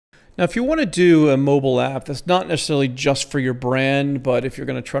Now, if you want to do a mobile app that's not necessarily just for your brand, but if you're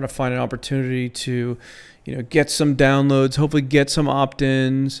going to try to find an opportunity to, get some downloads, hopefully get some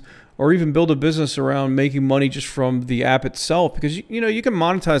opt-ins, or even build a business around making money just from the app itself, because you can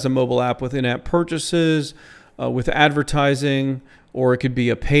monetize a mobile app with in-app purchases, with advertising, or it could be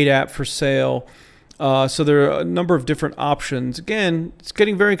a paid app for sale. So there are a number of different options. Again, it's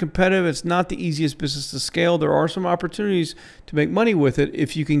getting very competitive. It's not the easiest business to scale. There are some opportunities to make money with it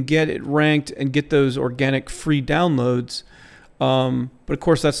if you can get it ranked and get those organic free downloads. But of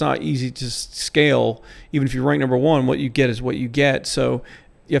course, that's not easy to scale. Even if you rank number one, what you get is what you get. So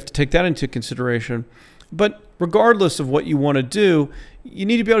you have to take that into consideration. But regardless of what you want to do, you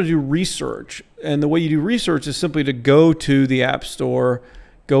need to be able to do research. And the way you do research is simply to go to the App Store,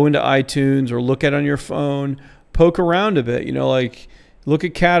 go into iTunes, or look at it on your phone, poke around a bit, like look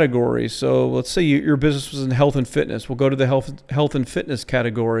at categories. So let's say your business was in health and fitness. We'll go to the health and fitness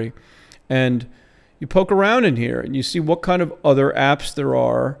category, and you poke around in here and you see what kind of other apps there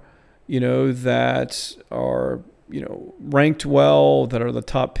are, that are, ranked well, that are the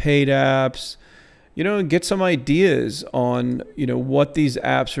top paid apps, and get some ideas on, what these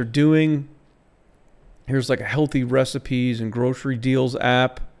apps are doing. Here's like a healthy recipes and grocery deals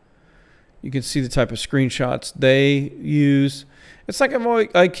app. You can see the type of screenshots they use. It's like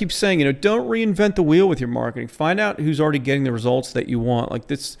I keep saying, don't reinvent the wheel with your marketing. Find out who's already getting the results that you want. Like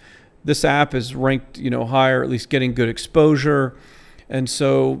this app is ranked, higher, at least getting good exposure. And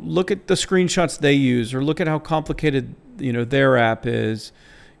so look at the screenshots they use, or look at how complicated, their app is.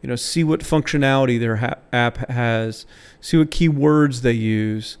 See what functionality their app has. See what keywords they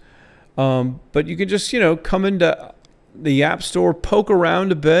use. But you can just, come into the App Store, poke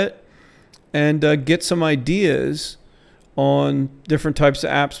around a bit, and get some ideas on different types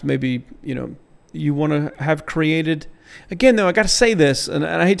of apps maybe, you want to have created. Again, though, I got to say this, and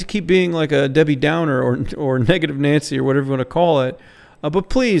I hate to keep being like a Debbie Downer or Negative Nancy or whatever you want to call it, but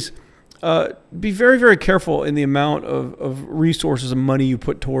please be very, very careful in the amount of resources and money you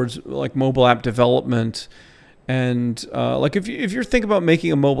put towards like mobile app development. And like if you're thinking about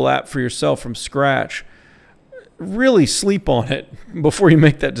making a mobile app for yourself from scratch, really sleep on it before you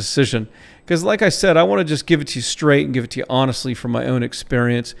make that decision. Because like I said, I want to just give it to you straight and give it to you honestly from my own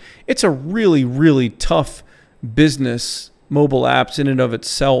experience. It's a really, really tough business, mobile apps in and of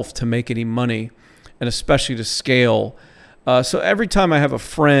itself, to make any money, and especially to scale. So every time I have a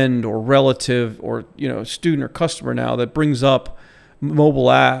friend or relative or student or customer now that brings up mobile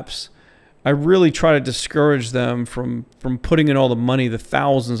apps, I really try to discourage them from putting in all the money, the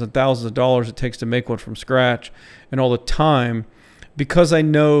thousands and thousands of dollars it takes to make one from scratch, and all the time, because I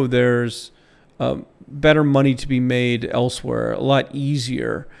know there's better money to be made elsewhere, a lot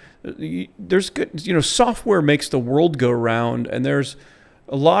easier. There's good, software makes the world go round, and there's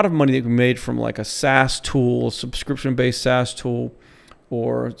a lot of money that can be made from like a SaaS tool, a subscription-based SaaS tool,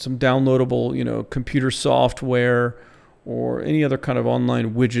 or some downloadable, computer software, or any other kind of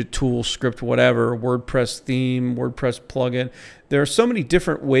online widget tool, script, whatever, WordPress theme, WordPress plugin. There are so many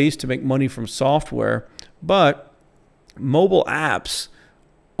different ways to make money from software, but mobile apps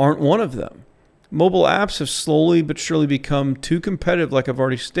aren't one of them. Mobile apps have slowly but surely become too competitive, like I've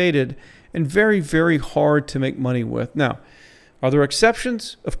already stated, and very, very hard to make money with. Now, are there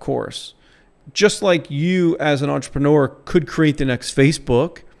exceptions? Of course. Just like you as an entrepreneur could create the next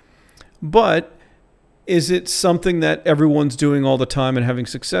Facebook, but is it something that everyone's doing all the time and having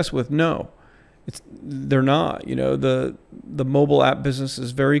success with? No, they're not. The mobile app business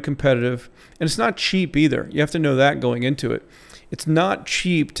is very competitive, and it's not cheap either. You have to know that going into it. It's not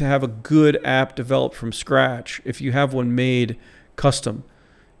cheap to have a good app developed from scratch if you have one made custom.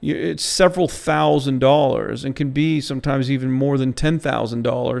 It's several $1,000s and can be sometimes even more than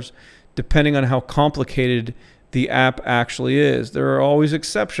 $10,000 depending on how complicated the app actually is. There are always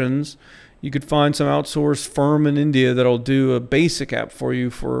exceptions. You could find some outsourced firm in India that'll do a basic app for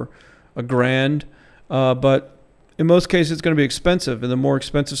you for $1,000, but in most cases it's going to be expensive, and the more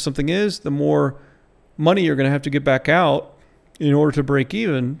expensive something is, the more money you're going to have to get back out in order to break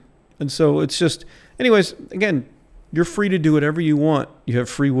even. And so it's just, anyways, again, you're free to do whatever you want. You have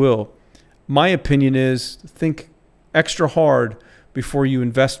free will. My opinion is think extra hard before you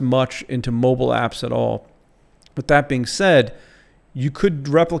invest much into mobile apps at all. With that being said, you could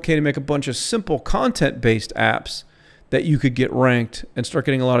replicate and make a bunch of simple content-based apps that you could get ranked and start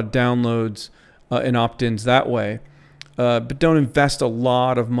getting a lot of downloads and opt-ins that way. But don't invest a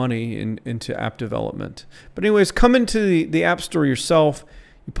lot of money into app development. But anyways, come into the App Store yourself.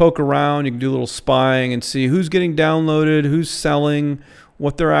 You poke around, you can do a little spying and see who's getting downloaded, who's selling,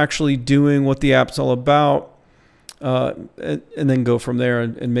 what they're actually doing, what the app's all about. and then go from there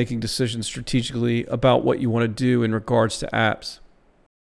and making decisions strategically about what you want to do in regards to apps.